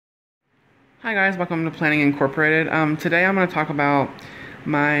Hi guys, welcome to Planning Incorporated. Today I'm going to talk about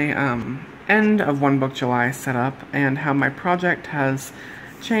my end of One Book July setup and how my project has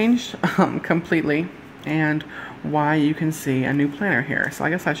changed completely and why you can see a new planner here. So I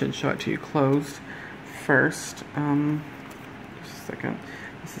guess I should show it to you closed first. Just a second.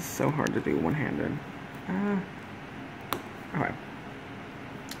 This is so hard to do one-handed. Okay.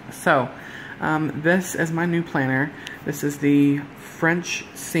 So, this is my new planner. This is the French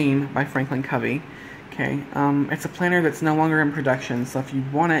Scene by Covey. Okay, it's a planner that's no longer in production, so if you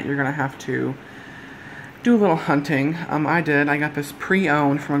want it, you're going to have to do a little hunting. I did. I got this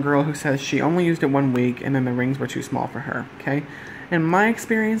pre-owned from a girl who says she only used it 1 week, and then the rings were too small for her, okay? In my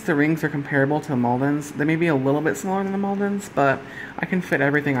experience, the rings are comparable to the Maldens. They may be a little bit smaller than the Maldens, but I can fit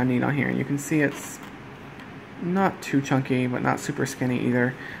everything I need on here, and you can see it's not too chunky, but not super skinny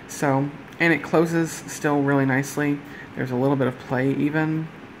either. So, and it closes still really nicely. There's a little bit of play even,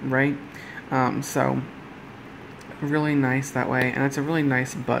 right? So, really nice that way. And it's a really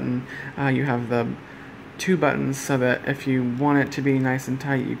nice button. You have the 2 buttons so that if you want it to be nice and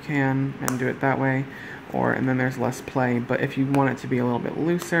tight, you can, and do it that way. And then there's less play. But if you want it to be a little bit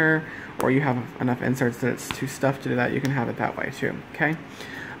looser, or you have enough inserts that it's too stuffed to do that, you can have it that way too, okay?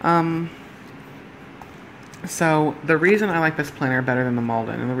 So, the reason I like this planner better than the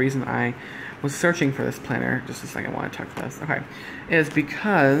Malden, and the reason I was searching for this planner, just a second while I tuck this, okay, is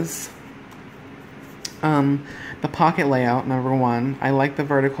because the pocket layout, number one, I like the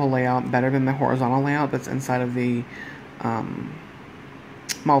vertical layout better than the horizontal layout that's inside of the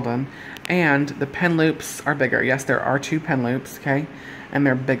Malden, and the pen loops are bigger. Yes, there are 2 pen loops, okay, and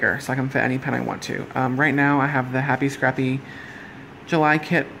they're bigger, so I can fit any pen I want to. Right now, I have the Happy Scrappy July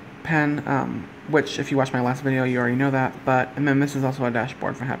Kit pen, which if you watch my last video you already know that, and then this is also a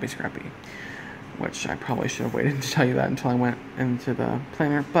dashboard for Happy Scrappy, which I probably should have waited to tell you that until I went into the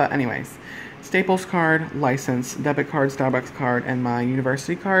planner, but anyways, Staples card, license, debit card, Starbucks card, and my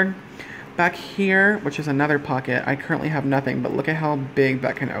university card. Back here, which is another pocket, I currently have nothing, but look at how big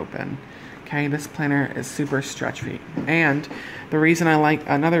that can open. Okay, this planner is super stretchy, and another reason I like it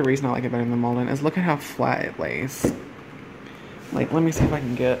better than the Malden is look at how flat it lays. Like, let me see if I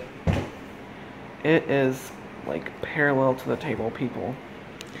can get... It is, like, parallel to the table, people.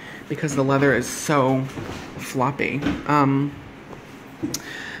 Because the leather is so floppy.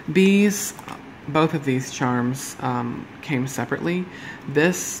 Both of these charms came separately.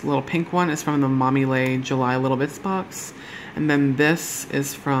 This little pink one is from the Mommy Lay July Little Bits box. And then this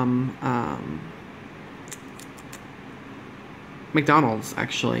is from McDonald's,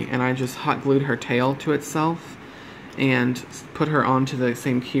 actually. And I just hot glued her tail to itself and put her onto the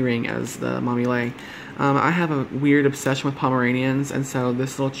same keyring as the Mommy Lay. I have a weird obsession with Pomeranians, and so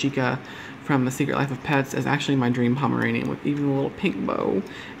this little chica from The Secret Life of Pets is actually my dream Pomeranian, with even a little pink bow,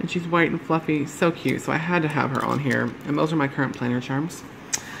 and she's white and fluffy, so cute, so I had to have her on here, and those are my current planner charms.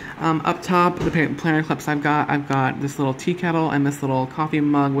 Up top, the planner clips I've got this little tea kettle and this little coffee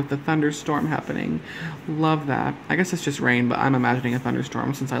mug with the thunderstorm happening. Love that. I guess it's just rain, but I'm imagining a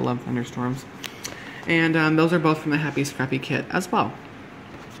thunderstorm since I love thunderstorms. And those are both from the Happy Scrappy kit as well.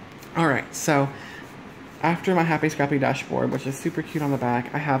 Alright, so after my Happy Scrappy dashboard, which is super cute on the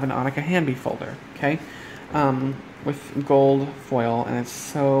back, I have an Annika Hanby folder, okay? With gold foil, and it's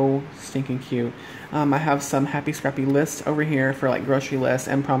so stinking cute. I have some Happy Scrappy lists over here for like grocery lists,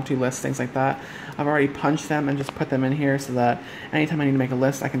 impromptu lists, things like that. I've already punched them and just put them in here so that anytime I need to make a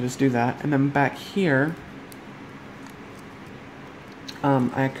list, I can just do that. And then back here,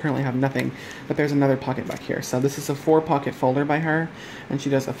 I currently have nothing, but there's another pocket back here. So this is a 4-pocket folder by her, and she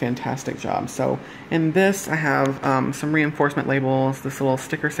does a fantastic job. So in this, I have some reinforcement labels, this little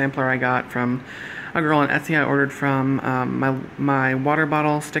sticker sampler I got from a girl on Etsy I ordered from, my water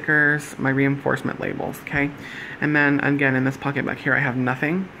bottle stickers, my reinforcement labels, okay? And then, again, in this pocket back here, I have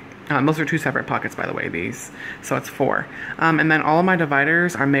nothing. Those are 2 separate pockets, by the way, these. So it's 4. And then all of my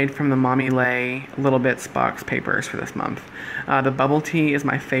dividers are made from the Mommy Lay Little Bits box papers for this month. The bubble tea is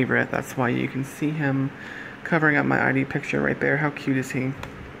my favorite. That's why you can see him covering up my ID picture right there. How cute is he?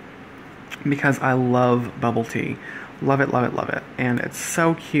 Because I love bubble tea. Love it, love it, love it. And it's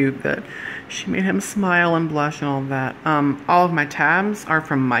so cute that she made him smile and blush and all of that. All of my tabs are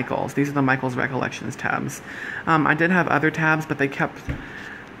from Michaels. These are the Michaels Recollections tabs. I did have other tabs, but they kept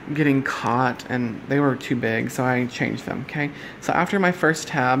getting caught and they were too big, so I changed them, okay? So after my first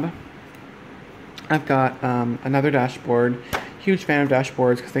tab, I've got another dashboard. Huge fan of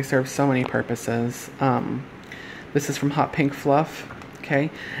dashboards because they serve so many purposes. This is from Hot Pink Fluff,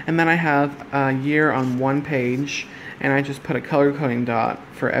 okay? And then I have a year on one page, and I just put a color coding dot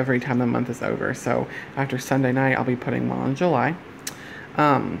for every time the month is over. So after Sunday night, I'll be putting one on July.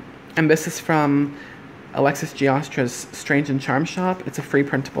 And And this is from Alexis Giostra's Strange and Charm shop. It's a free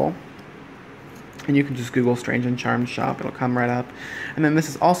printable. And you can just Google Strange and Charm shop. It'll come right up. And then this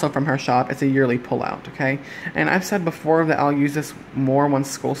is also from her shop. It's a yearly pullout, okay? And I've said before that I'll use this more once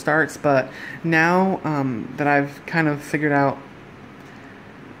school starts. But now that I've kind of figured out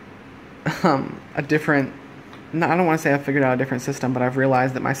a different... No, I don't want to say I've figured out a different system, but I've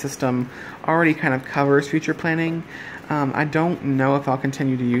realized that my system already kind of covers future planning. I don't know if I'll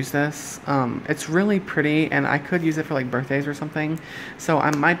continue to use this. It's really pretty, and I could use it for like birthdays or something. So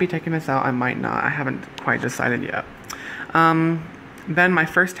I might be taking this out, I might not. I haven't quite decided yet. Then my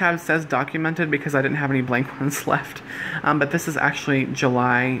first tab says documented because I didn't have any blank ones left. But this is actually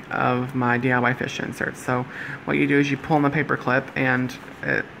July of my DIY fish inserts. So what you do is you pull on the paper clip and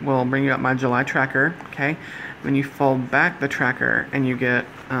it will bring you up my July tracker, okay? Then you fold back the tracker and you get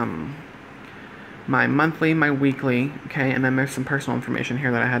my monthly, my weekly, okay? And then there's some personal information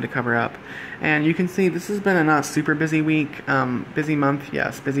here that I had to cover up. And you can see this has been a not super busy week. Busy month,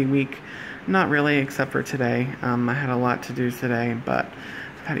 yes. Busy week, not really, except for today. I had a lot to do today, but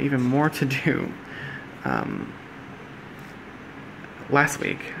I've had even more to do last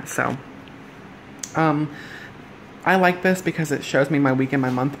week. So, I like this because it shows me my week and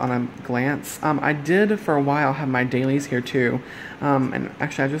my month on a glance. I did for a while have my dailies here too. And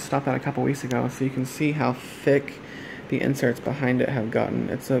actually I just stopped that a couple weeks ago, so you can see how thick the inserts behind it have gotten.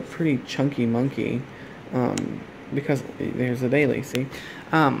 It's a pretty chunky monkey, because there's a daily, see?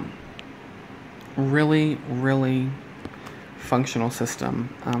 Really, really functional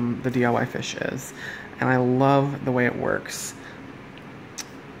system, the DIY fish is. And I love the way it works.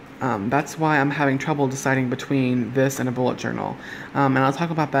 That's why I'm having trouble deciding between this and a bullet journal. And I'll talk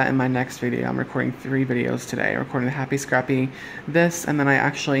about that in my next video. I'm recording 3 videos today. I'm recording the Happy Scrappy, this, and then I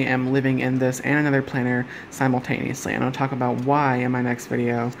actually am living in this and another planner simultaneously. And I'll talk about why in my next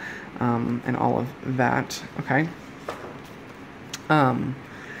video, and all of that, okay?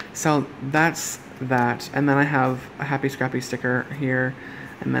 So that's that. And then I have a Happy Scrappy sticker here,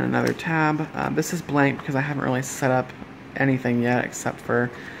 and then another tab. This is blank because I haven't really set up anything yet except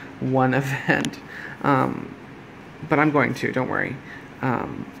for one event, but I'm going to, don't worry.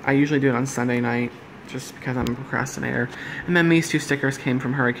 I usually do it on Sunday night just because I'm a procrastinator. And then these 2 stickers came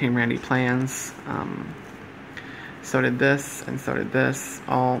from Hurricane Randy Plans. So did this, and so did this,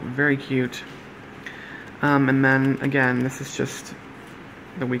 all very cute. And then again, this is just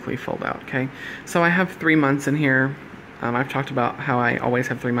the weekly fold out, okay? So I have 3 months in here. I've talked about how I always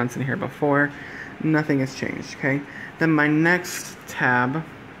have 3 months in here before. Nothing has changed, okay? Then my next tab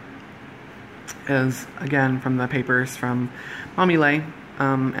is, again, from the papers from Mommy Lay.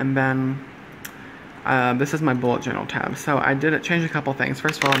 And then this is my bullet journal tab. So I did change a couple things.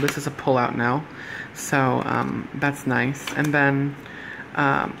 First of all, this is a pull-out now. So that's nice. And then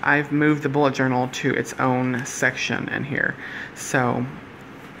I've moved the bullet journal to its own section in here. So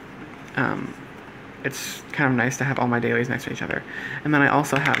it's kind of nice to have all my dailies next to each other. And then I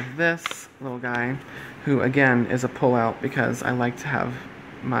also have this little guy, who again is a pull-out because I like to have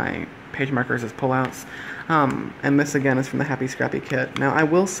my page markers as pull-outs. And this again is from the Happy Scrappy kit. Now I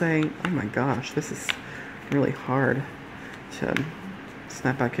will say, oh my gosh, this is really hard to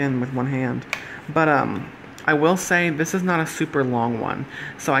snap back in with one hand. But I will say this is not a super long one,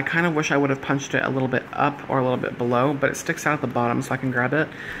 so I kind of wish I would have punched it a little bit up or a little bit below, but it sticks out at the bottom so I can grab it.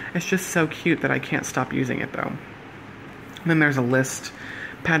 It's just so cute that I can't stop using it though. And then there's a list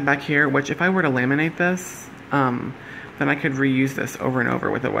pad back here, which if I were to laminate this, then I could reuse this over and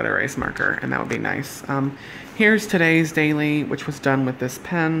over with a wet erase marker, and that would be nice. Here's today's daily, which was done with this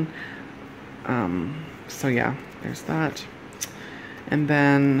pen. So yeah, there's that. And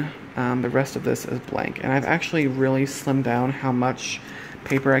then the rest of this is blank. And I've actually really slimmed down how much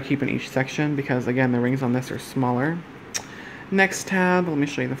paper I keep in each section because, again, the rings on this are smaller. Next tab, let me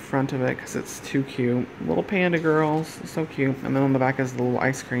show you the front of it because it's too cute. Little panda girls, so cute. And then on the back is the little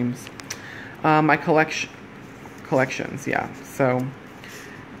ice creams. My collections, yeah. So,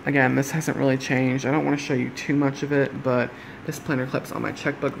 again, this hasn't really changed. I don't want to show you too much of it, but this planner clip's on my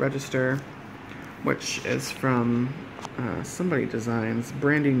checkbook register, which is from somebody designs,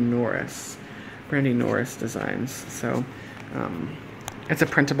 Brandy Norris designs. So it's a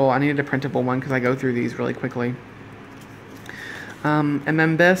printable. I needed a printable one because I go through these really quickly. And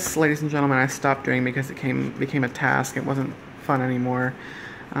then this, ladies and gentlemen, I stopped doing because it became a task. It wasn't fun anymore.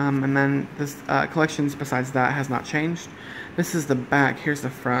 And then this collections besides that has not changed. This is the back. Here's the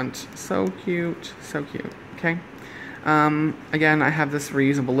front. So cute, so cute. Okay. Again, I have this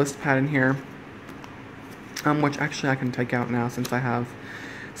reusable list pad in here. Which actually I can take out now since I have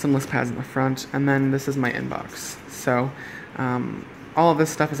some list pads in the front. And then this is my inbox. So all of this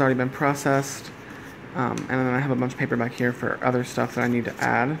stuff has already been processed. And then I have a bunch of paper back here for other stuff that I need to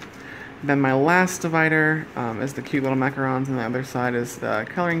add. Then my last divider is the cute little macarons, and the other side is the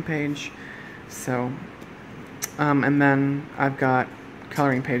coloring page. So, and then I've got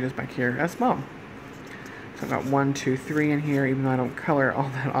coloring pages back here as well. So I've got 1, 2, 3 in here, even though I don't color all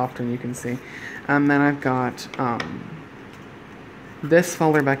that often, you can see. And then I've got this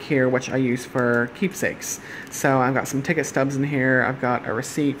folder back here, which I use for keepsakes. So I've got some ticket stubs in here. I've got a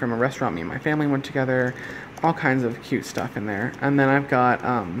receipt from a restaurant me and my family went together. All kinds of cute stuff in there. And then I've got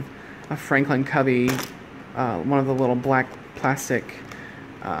a Franklin covey, one of the little black plastic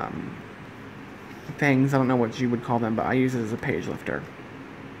things. I don't know what you would call them, but I use it as a page lifter.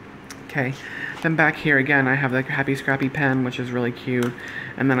 Okay, then back here again I have the Happy Scrappy pen, which is really cute,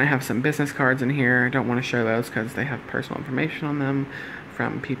 and then I have some business cards in here. I don't want to show those because they have personal information on them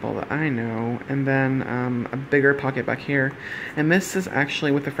from people that I know. And then a bigger pocket back here, and this is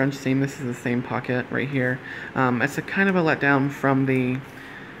actually with the French seam. This is the same pocket right here. It's a kind of a letdown from the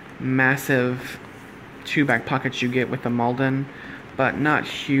massive 2-back pockets you get with the Malden, but not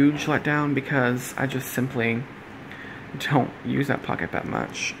huge letdown because I just simply don't use that pocket that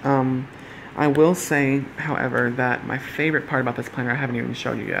much. I will say, however, that my favorite part about this planner I haven't even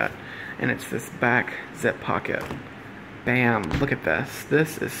showed you yet, and it's this back zip pocket. Bam! Look at this.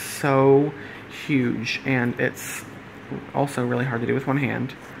 This is so huge, and it's also really hard to do with one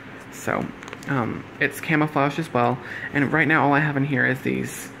hand. So, it's camouflaged as well, and right now all I have in here is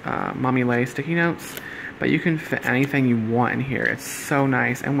these Mommy Lay sticky notes, but you can fit anything you want in here. It's so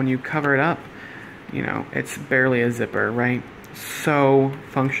nice, and when you cover it up, you know, it's barely a zipper, right? So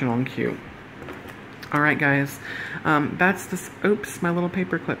functional and cute. Alright guys, that's this, oops, my little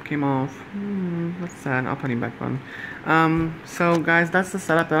paper clip came off. That's sad, I'll put it back on. So guys, that's the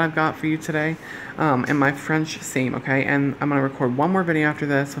setup that I've got for you today, in my French seam, okay? And I'm going to record one more video after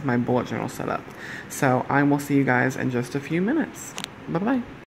this with my bullet journal setup. So I will see you guys in just a few minutes. Bye-bye.